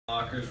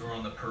lockers were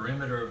on the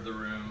perimeter of the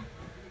room,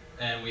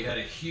 and we had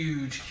a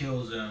huge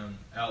kill zone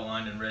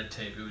outlined in red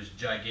tape. It was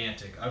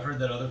gigantic. I've heard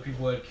that other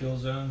people had kill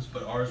zones,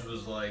 but ours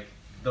was like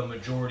the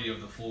majority of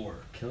the floor.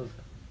 Kill zone?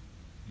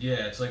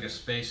 Yeah, it's like a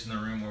space in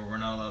the room where we're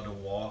not allowed to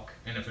walk,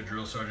 and if a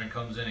drill sergeant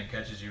comes in and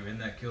catches you in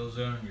that kill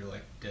zone, you're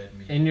like dead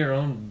meat. In your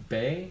own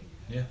bay?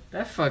 Yeah.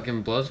 That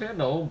fucking blows. We had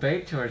the whole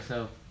bay to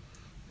ourselves.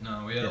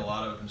 No, we had a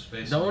lot of open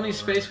space. The only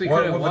space we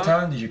could have What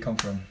battalion did you come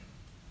from?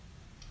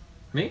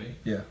 Me?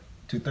 Yeah.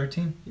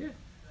 213? Yeah.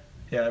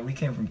 Yeah, we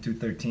came from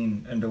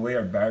 213, and the way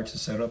our barracks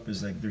is set up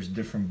is like there's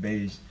different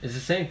bays. It's the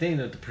same thing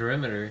with the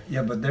perimeter.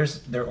 Yeah, but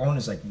their own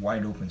is like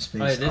wide open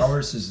space. Right,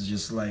 ours is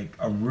just like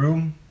a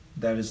room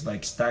that is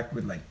like stacked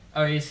with like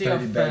oh, you see how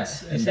 30 fat,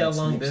 beds, you and see how that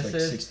long sleeps this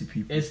like is? 60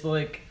 people. It's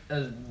like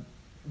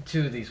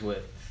 2 of these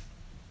widths.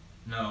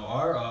 No,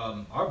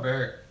 our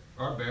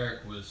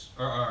barrack was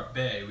our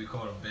bay. We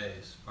called them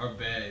bays. Our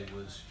bay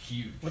was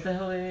huge. What the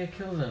hell did they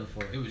kill them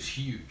for? It was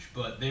huge,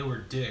 but they were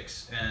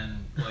dicks,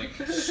 and like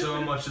so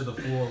much of the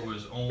floor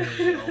was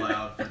only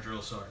allowed for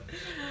drill sergeants.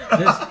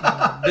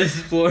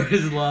 This floor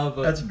is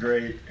lava. That's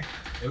great.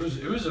 It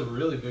was a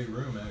really big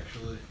room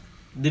actually.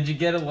 Did you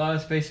get a lot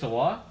of space to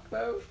walk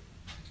though?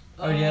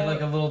 Or you had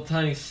like a little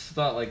tiny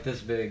spot like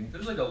this big? There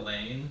was like a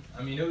lane.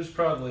 I mean, it was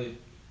probably.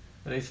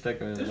 They stuck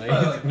them in It was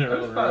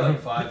lanes. probably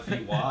like 5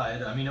 feet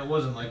wide. I mean, it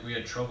wasn't like we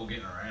had trouble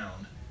getting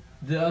around.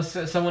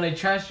 So when they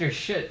trashed your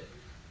shit,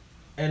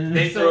 and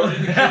They throw it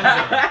in the kill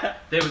zone.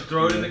 They would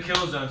throw it in the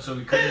kill zone so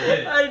we couldn't hit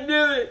it. I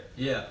knew it.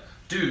 Yeah,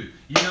 dude.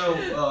 You know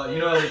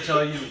how they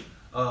tell you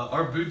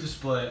our boot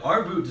display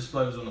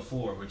was on the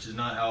floor, which is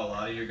not how a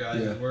lot of your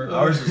guys work.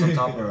 Ours is on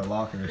top of our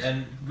lockers.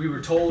 And we were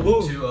told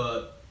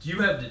to you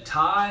have to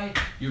tie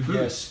your boots.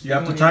 Yes, you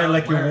have to tie it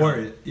like you wearing wore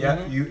them. it.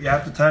 Yeah, you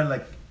have to tie it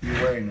like you're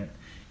wearing it.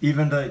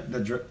 Even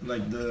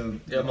the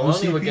Yeah,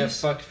 Maloney would get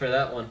OCPs, fucked for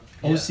that one.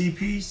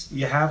 OCPs,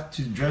 you have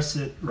to dress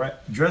right,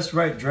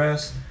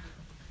 button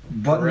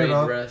Parade it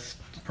up, rest.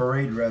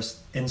 parade rest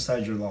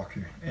inside your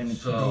locker, and it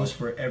So- goes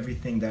for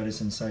everything that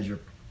is inside your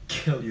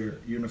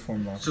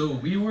uniform locker. So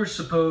we were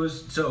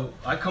supposed. So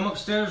I come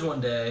upstairs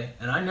one day,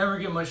 and I never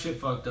get my shit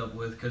fucked up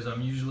with because I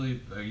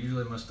usually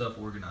have my stuff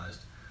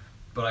organized.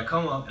 But I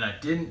come up and I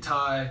didn't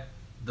tie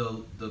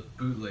the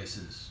boot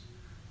laces.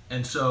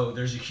 And so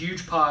there's a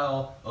huge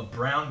pile of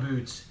brown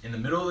boots in the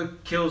middle of the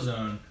kill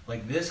zone,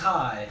 like this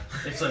high.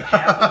 It's like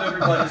half of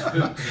everybody's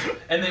boots.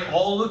 And they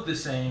all look the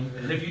same.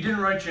 And if you didn't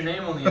write your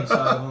name on the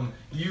inside of them,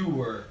 you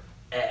were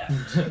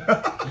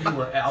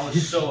effed. I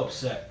was so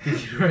upset.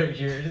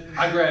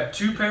 I grabbed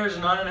 2 pairs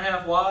of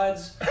 9.5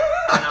 wides, and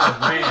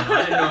I ran.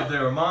 I didn't know if they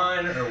were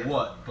mine or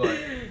what, but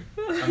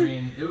I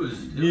mean, it was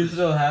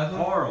Still have them?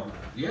 horrible.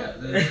 Yeah,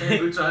 the same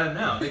boots I have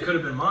now. They could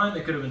have been mine.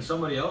 They could have been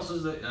somebody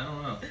else's. I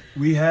don't know.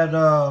 We had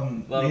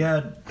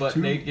butt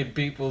naked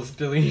people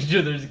stealing each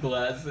other's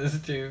glasses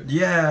too.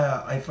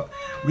 Yeah,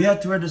 we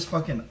had to wear this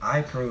fucking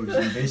eye probes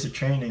in basic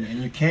training,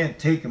 and you can't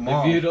take them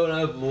off.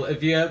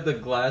 If you have the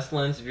glass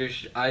lens, if your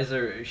eyes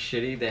are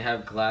shitty, they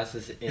have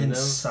glasses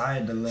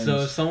inside the lens. So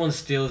if someone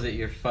steals it,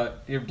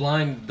 you're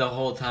blind the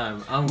whole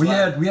time. We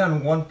had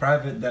one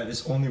private that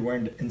is only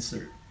wearing the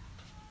insert.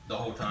 The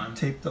whole time.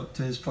 Taped up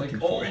to his fucking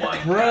oh forehead.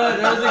 my Bro,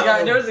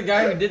 God. there was a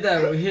guy who did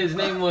that. His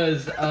name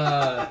was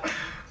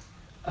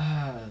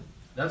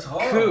That's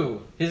horrible.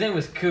 Ku. His name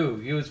was Ku.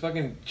 He was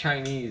fucking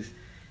Chinese.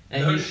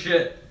 And No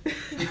shit.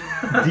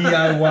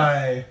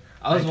 DIY.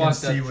 I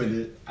walked up with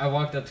to it. I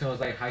walked up to him. I was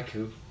like, "Hi,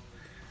 Ku."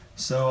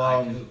 So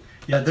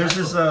yeah, there's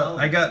this.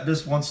 I got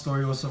this one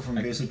story also from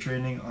basic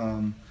training.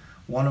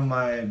 One of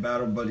my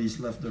battle buddies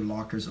left their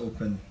lockers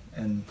open,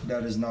 and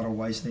that is not a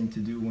wise thing to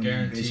do when you're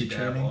in basic Guaranteed to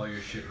have training. all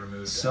your shit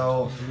removed.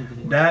 So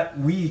that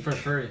week, For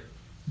free.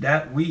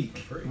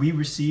 we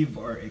receive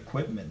our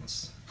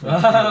equipments.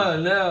 Oh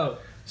no!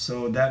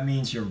 So that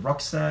means your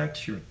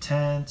rucksacks, your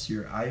tents,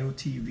 your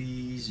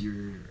IOTVs,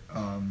 your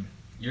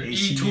Your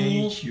ACH,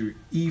 E-tool.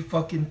 your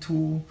fucking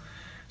tool.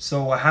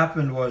 So what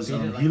happened was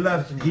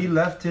he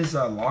left his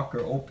locker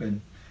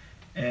open,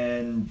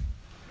 and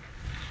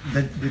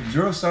the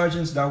drill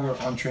sergeants that were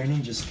on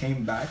training just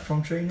came back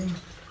from training.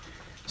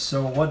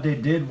 So what they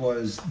did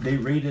was they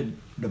raided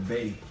the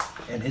bay,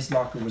 and his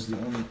locker was the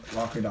only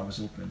locker that was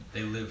open.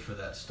 They live for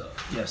that stuff.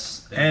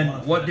 Yes. They And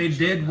wanna what they finish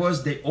did something.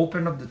 was they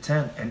opened up the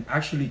tent and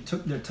actually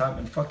took their time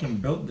and fucking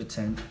built the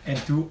tent and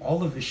threw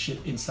all of his shit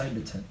inside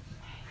the tent.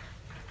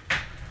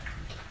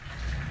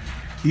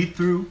 He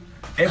threw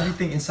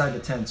everything inside the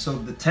tent. So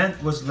the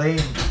tent was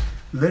laying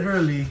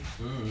literally,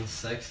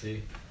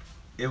 Sexy.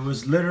 it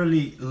was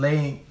literally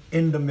laying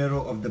in the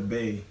middle of the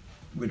bay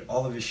with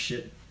all of his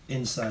shit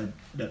inside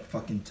that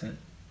fucking tent.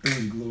 It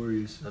was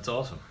glorious. That's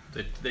awesome.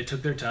 They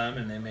took their time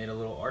and they made a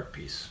little art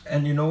piece.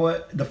 And you know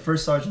what? The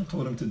first sergeant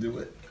told him to do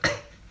it.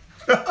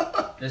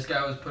 This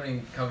guy was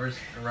putting covers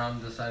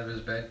around the side of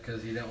his bed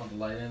because he didn't want the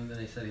light in. Then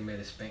he said he made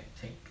a spank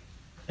tank.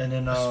 And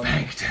then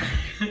Spanked.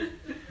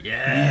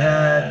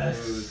 yeah.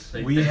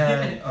 we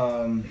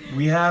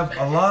Yes. have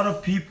a lot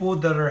of people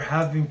that are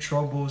having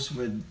troubles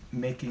with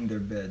making their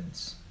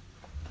beds.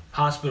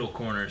 Hospital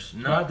corners,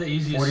 not the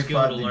easiest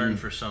skill to learn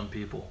for some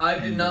people. I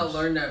did not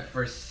learn that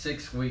for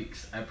 6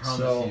 weeks. I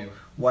promise you.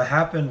 What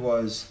happened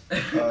was,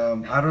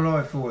 I don't know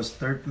if it was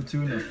 3rd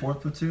platoon or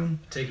 4th platoon.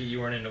 Take it you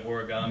weren't into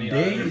origami.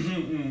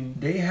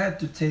 They had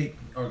to take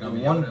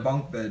one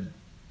bunk bed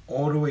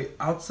all the way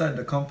outside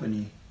the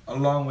company,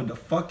 along with the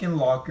fucking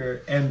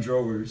locker and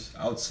drawers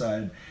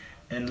outside,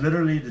 and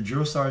literally the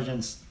drill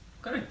sergeants.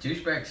 What kind of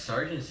douchebag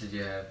sergeants did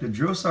you have? The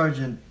drill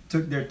sergeant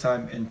took their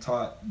time and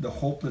taught the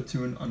whole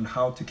platoon on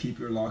how to keep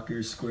your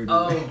lockers squared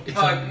away. It's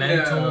a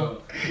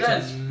mental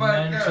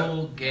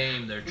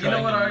game. They're trying to mess with you. You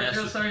know what our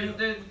drill sergeant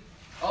did?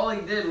 All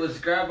he did was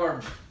grab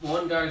our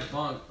one guy's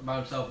bunk by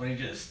himself and he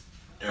just,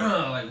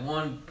 like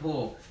one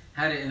pull,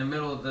 had it in the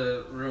middle of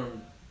the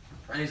room.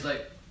 And he's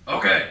like,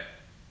 okay,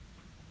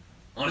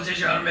 I want to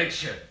teach you how to make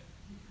shit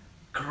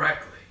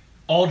correctly.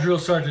 All drill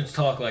sergeants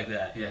talk like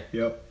that. Yeah.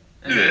 Yep.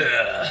 And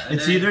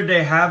it's either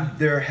they have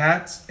their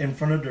hats in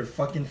front of their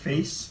fucking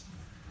face,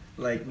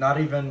 like not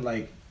even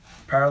like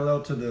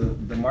parallel to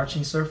the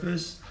marching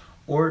surface,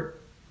 or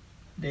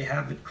they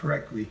have it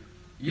correctly.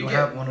 You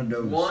have one of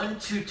those. One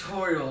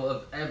tutorial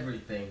of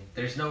everything.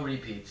 There's no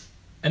repeats.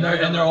 And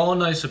they're all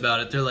nice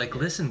about it. They're like,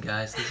 listen,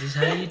 guys, this is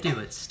how you do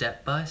it,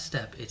 step by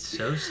step. It's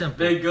so simple.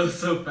 They go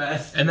so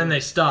fast. And then they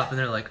stop and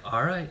they're like,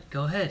 all right,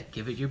 go ahead,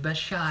 give it your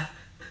best shot.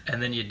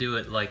 And then you do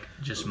it like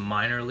just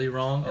minorly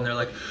wrong, and they're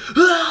like,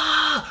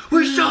 ah,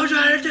 we're so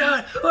trying to do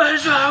it. What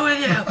is wrong with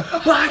you?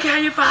 Why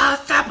can't you follow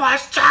simple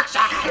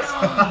instructions?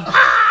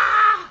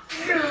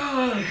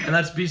 And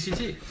that's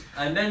BCT.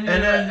 And then you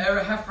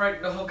ever half right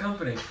the whole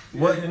company.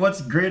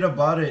 What's great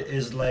about it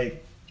is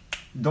like,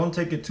 don't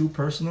take it too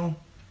personal,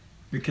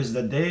 because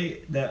the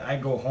day that I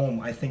go home,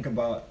 I think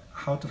about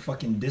how to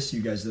fucking diss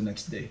you guys the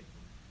next day.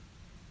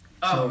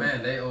 Oh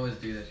man, they always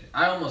do that shit.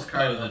 I almost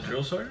cried. The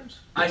drill sergeants?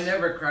 I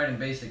never cried in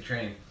basic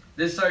training.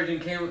 This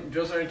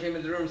drill sergeant came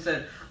into the room and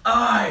said,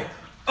 I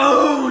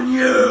own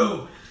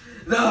you!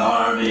 The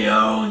army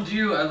owned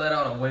you! I let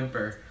out a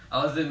whimper.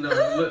 I was in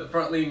the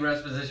front lean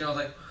rest position. I was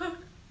like,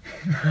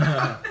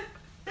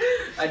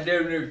 I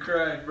damn near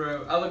cried,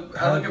 bro. I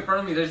look in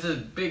front of me. There's this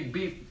big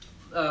beef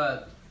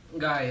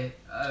guy.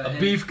 A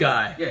beef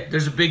guy. Yeah.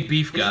 There's a big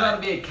beef guy. He's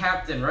about to be a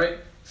captain, right?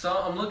 So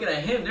I'm looking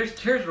at him. There's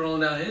tears rolling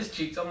down his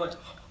cheeks. I'm like,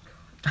 oh my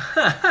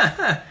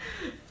god.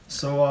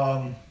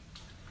 So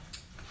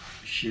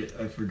shit,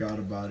 I forgot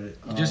about it.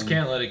 You just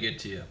can't let it get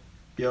to you.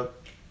 Yep.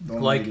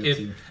 Don't like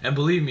and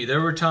believe me, there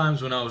were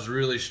times when I was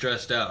really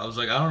stressed out. I was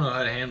like, I don't know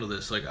how to handle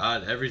this. Like,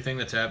 everything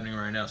that's happening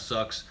right now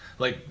sucks.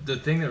 Like, the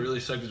thing that really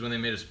sucked is when they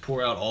made us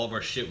pour out all of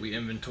our shit we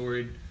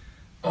inventoried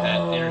at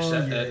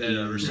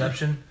a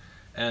reception,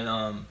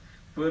 and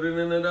put it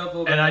in the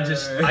duffel bag.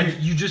 And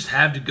you just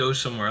have to go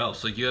somewhere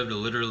else. Like, you have to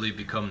literally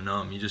become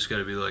numb. You just got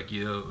to be like,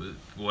 yo,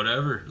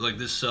 whatever. Like,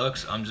 this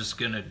sucks. I'm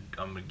gonna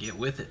get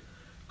with it.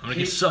 I'm gonna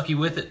get sucky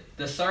with it.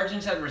 The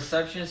sergeants at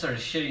receptions are the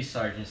shitty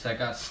sergeants that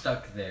got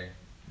stuck there.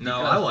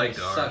 No, I liked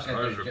ours.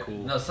 Ours are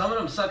cool. No, some of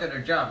them suck at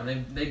their job,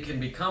 and they can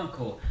become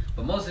cool.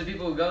 But most of the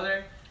people who go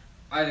there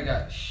either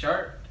got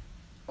sharp,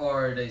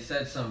 or they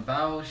said some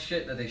foul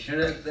shit that they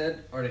shouldn't have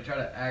said, or they try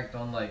to act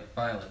on like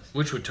violence.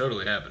 Which would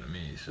totally happen to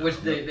me. So. Which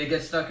they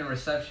get stuck in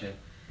reception.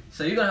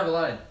 So you're gonna have a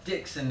lot of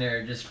dicks in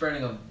there just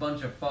spreading a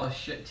bunch of false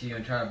shit to you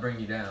and try to bring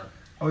you down.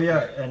 Oh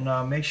yeah,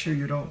 and make sure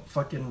you don't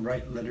fucking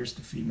write letters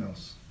to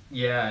females.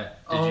 Yeah.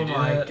 Did you do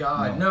that?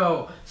 God,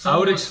 no. I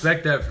would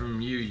expect that from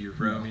you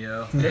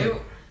Romeo.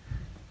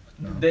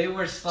 They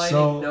were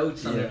sliding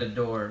notes under the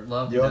door,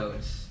 love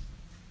notes.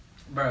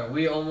 Bro,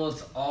 we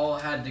almost all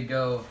had to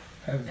go.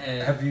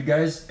 Have you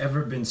guys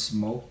ever been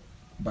smoked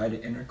by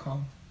the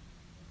intercom?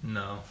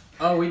 No.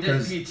 Oh, we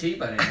did PT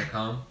by the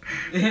intercom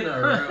in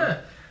our room.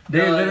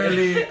 They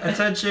literally,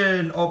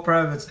 attention all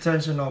privates,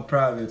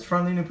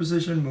 front leaning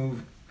position,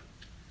 move.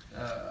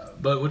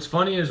 But what's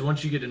funny is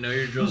once you get to know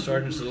your drill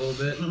sergeants a little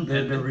bit,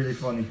 they're really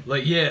funny.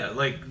 Like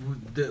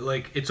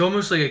like it's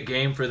almost like a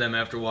game for them.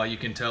 After a while, you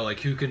can tell like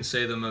who can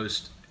say the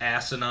most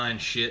asinine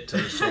shit to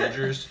the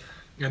soldiers,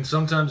 and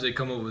sometimes they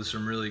come up with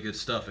some really good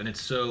stuff, and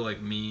it's so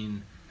like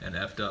mean and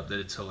effed up that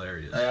it's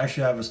hilarious. I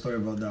actually have a story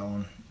about that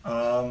one.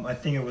 I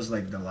think it was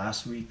like the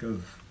last week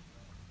of,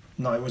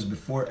 no, it was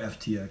before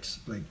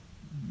FTX, like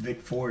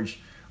Vic Forge.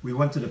 We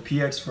went to the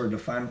PX for the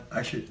final,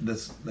 actually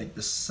that's like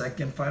the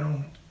second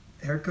final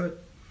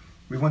haircut.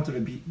 We went to the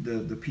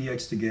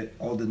PX to get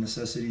all the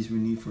necessities we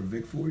need for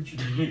Vic Forge.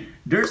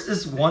 There's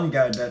this one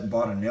guy that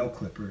bought a nail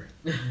clipper,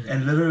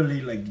 and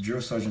literally like the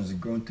drill sergeants are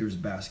going through his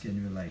basket,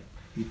 and we're like,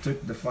 he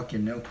took the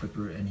fucking nail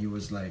clipper and he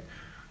was like,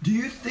 do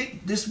you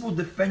think this will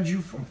defend you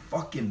from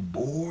fucking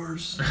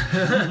boars?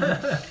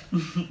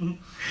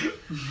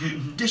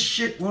 This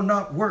shit will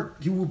not work.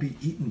 You will be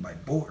eaten by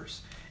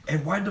boars.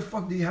 And why the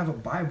fuck do you have a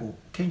Bible?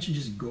 Can't you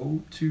just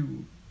go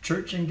to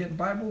church and get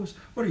Bibles?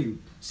 What are you,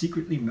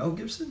 secretly Mel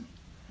Gibson?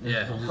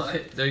 Yeah,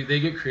 they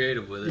get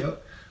creative with it.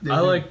 Yep,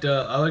 I liked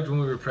when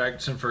we were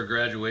practicing for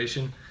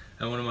graduation,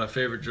 and one of my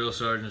favorite drill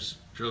sergeant,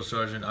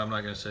 I'm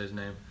not gonna say his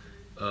name,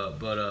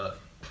 but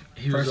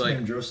he was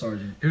like, drill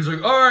sergeant. He was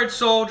like, all right,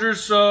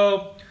 soldiers,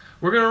 so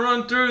we're gonna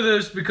run through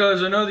this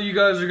because I know that you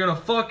guys are gonna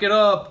fuck it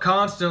up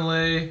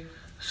constantly.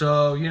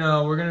 So, you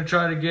know, we're gonna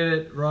try to get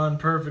it run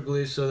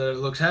perfectly so that it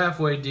looks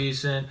halfway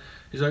decent.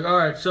 He's like, all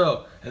right,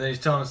 so, and then he's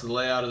telling us the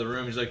layout of the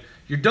room. He's like,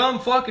 your dumb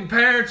fucking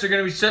parents are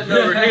gonna be sitting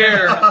over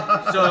here,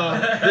 so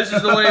this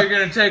is the way you're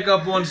gonna take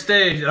up one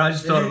stage. And I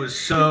just thought it was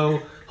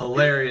so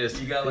hilarious.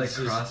 You got like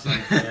crossing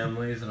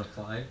families and a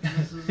flight.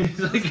 He's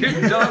like,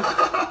 your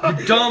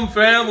dumb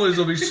families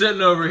will be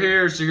sitting over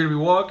here, so you're gonna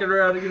be walking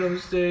around to get on the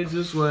stage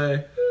this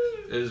way.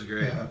 It was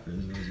great.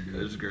 It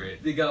was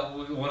great. They got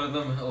one of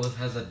them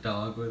has a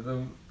dog with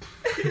them.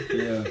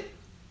 Yeah.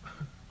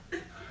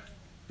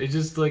 They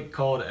just like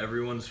called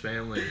everyone's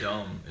family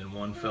dumb in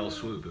one fell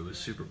swoop. It was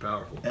super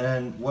powerful.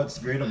 And what's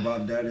great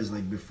about that is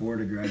like before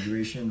the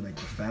graduation, like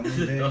the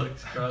family day.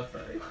 Dog's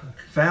cross-eyed.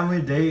 Family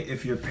day,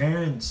 if your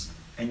parents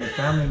and your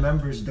family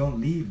members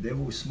don't leave, they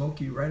will smoke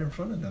you right in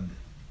front of them.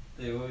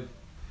 They would.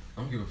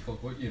 I don't give a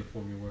fuck what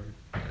uniform you wear.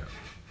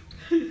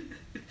 Yeah.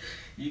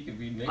 You could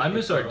be naked. I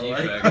miss our for all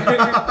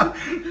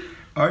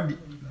I defect.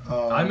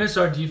 I miss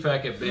our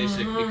defect at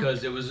basic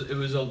because there was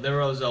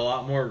a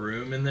lot more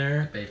room in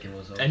there. Bacon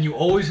was over. And you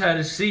always had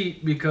a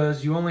seat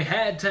because you only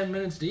had 10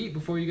 minutes to eat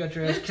before you got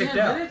your ass kicked 10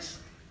 out. minutes?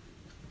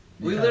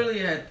 We Yeah. literally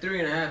had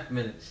 3.5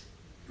 minutes.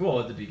 Well,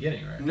 at the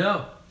beginning, right?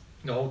 No,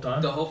 The whole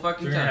time? the whole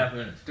fucking 3.5 time.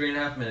 minutes.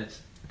 3.5 minutes.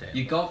 Damn.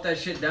 You golf that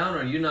shit down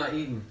or you're not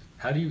eating.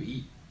 How do you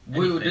eat? Wait,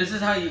 anything? this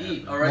is how you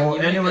eat, alright? Well,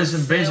 You make anyways, a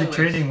in basic sandwich.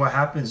 training, what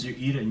happens? You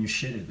eat it and you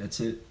shit it. That's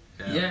it.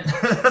 Yeah.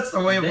 That's the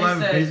way of They life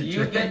in said basic you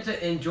training. get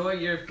to enjoy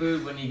your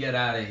food when you get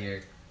out of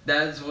here.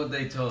 That's what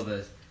they told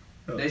us.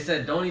 Oh. They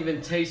said don't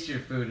even taste your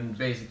food in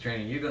basic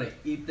training. You're gonna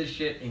eat the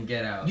shit and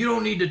get out. You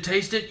don't need to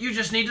taste it. You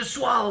just need to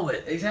swallow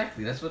it.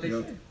 Exactly. That's what they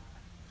Yep. said.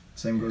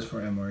 Same goes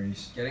for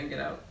MREs. Get in, get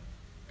out.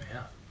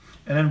 Yeah.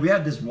 And then we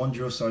had this one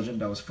drill sergeant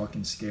that was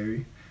fucking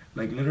scary.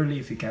 Like literally,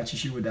 if he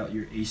catches you without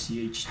your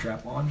ACH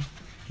strap on,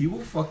 he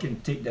will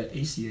fucking take that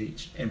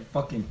ACH and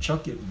fucking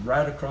chuck it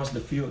right across the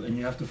field, and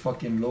you have to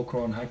fucking low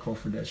crawl and high crawl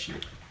for that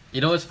shit.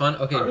 You know what's fun?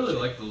 Okay. I really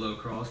like the low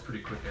crawl. It's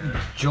pretty quick at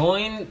it.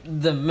 Join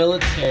the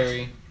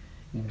military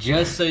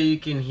just so you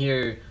can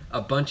hear a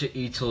bunch of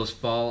e-tools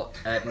fall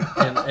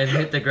and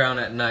hit the ground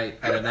at night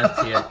at an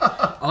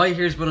FTX. All you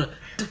hear is my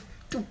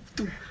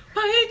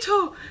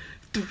e-tool,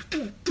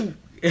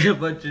 and a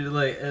bunch of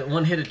like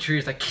one hit a tree.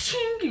 It's like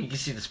ka-ching, you can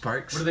see the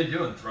sparks. What are they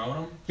doing? Throwing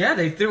them? Yeah,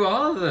 they threw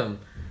all of them.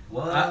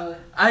 What?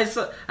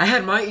 I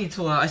had my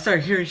e-tool out. I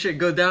started hearing shit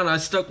go down. I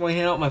stuck my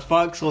hand out my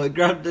foxhole. I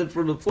grabbed it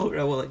from the floor.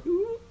 I was like,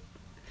 ooh.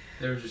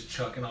 They were just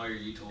chucking all your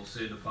e-tools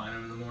so you had to find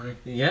them in the morning?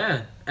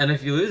 Yeah, and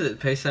if you lose it,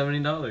 pay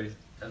 $70.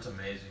 That's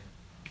amazing.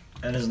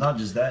 And it's not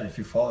just that. If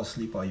you fall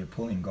asleep while you're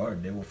pulling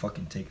guard, they will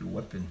fucking take your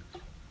weapon.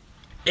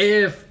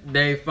 If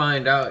they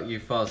find out you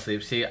fall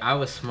asleep. See, I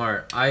was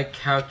smart. I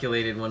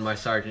calculated when my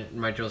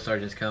drill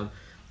sergeants come,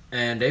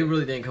 and they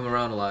really didn't come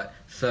around a lot.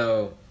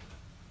 So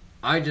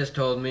I just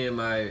told me and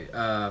my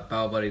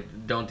battle buddy,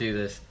 don't do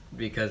this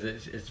because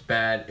it's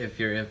bad if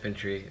you're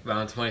infantry. But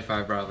I'm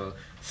 25 Bravo.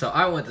 So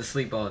I went to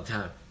sleep all the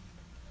time.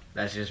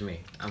 That's just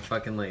me. I'm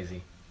fucking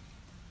lazy.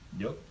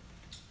 Yep.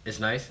 It's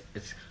nice.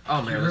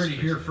 Oh man, You let's heard it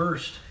fix here it.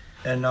 first.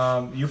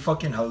 And you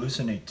fucking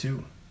hallucinate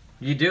too.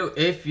 You do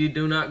if you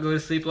do not go to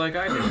sleep like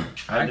I do.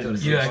 I go do. to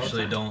sleep You all the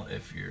actually time. don't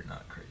if you're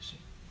not crazy.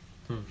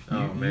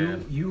 Oh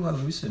man. You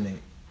hallucinate.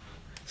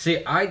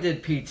 See, I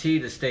did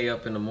PT to stay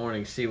up in the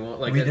morning. See,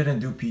 like We didn't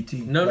do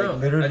PT. No, Like, no.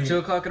 Literally. At 2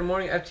 o'clock in the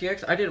morning,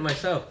 FTX, I did it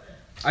myself.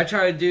 I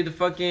tried to do the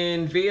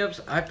fucking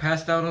V-ups. I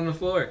passed out on the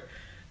floor.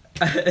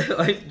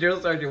 Like,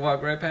 drill sergeant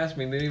walked right past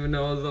me. Didn't even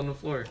know I was on the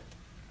floor.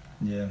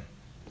 Yeah.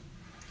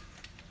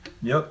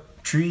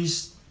 Yep.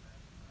 Trees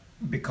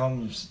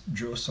becomes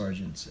drill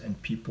sergeants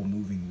and people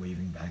moving,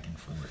 waving back and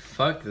forth.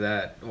 Fuck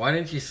that. Why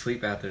didn't you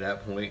sleep after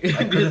that point? We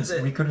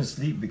couldn't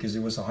sleep because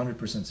it was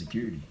 100%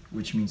 security,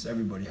 which means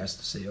everybody has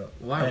to stay up.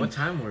 Why? And, What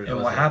time were it?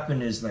 and what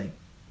happened is like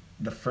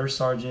the first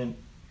sergeant,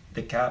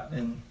 the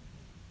captain,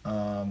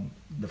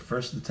 the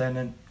first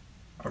lieutenant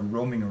are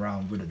roaming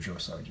around with the drill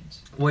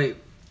sergeants. Wait,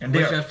 And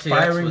they're Which FTX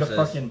firing the was this?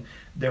 fucking,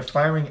 they're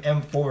firing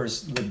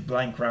M4s with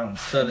blank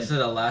rounds. so this is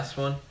the last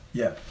one?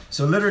 Yeah.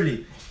 So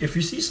literally, if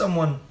you see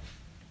someone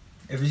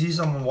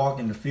walk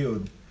in the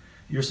field,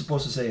 you're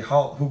supposed to say,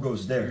 "Halt! Who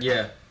goes there?"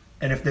 Yeah.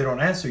 And if they don't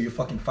answer, you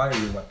fucking fire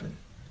your weapon.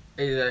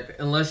 Exactly.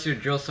 Unless your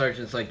drill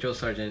sergeant's like drill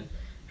sergeant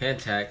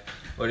Hantak,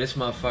 or this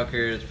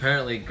motherfucker is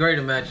apparently great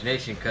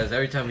imagination because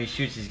every time he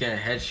shoots, he's getting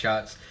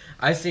headshots.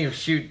 I see him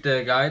shoot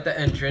the guy at the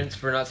entrance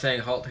for not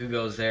saying halt, who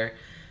goes there.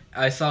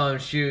 I saw him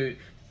shoot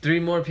 3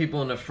 more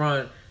people in the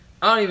front.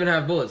 I don't even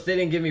have bullets. They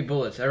didn't give me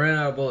bullets. I ran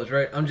out of bullets,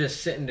 right? I'm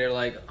just sitting there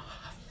like,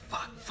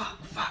 oh,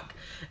 fuck.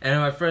 And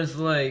my friend's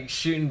like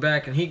shooting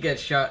back and he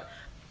gets shot.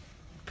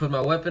 Put my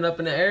weapon up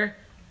in the air,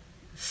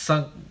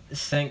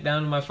 sank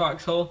down in my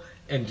foxhole,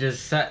 and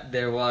just sat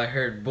there while I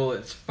heard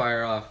bullets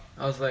fire off.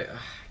 I was like, I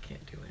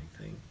can't do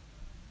anything.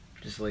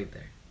 Just laid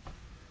there.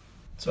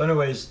 So,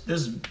 anyways,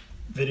 this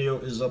video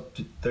is up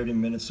to 30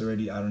 minutes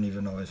already. I don't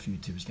even know if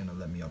YouTube's gonna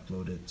let me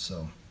upload it.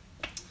 So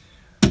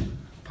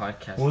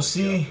Podcast. we'll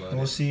see.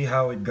 We'll see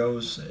how it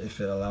goes if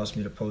it allows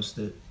me to post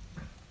it.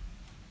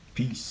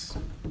 Peace.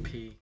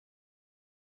 P.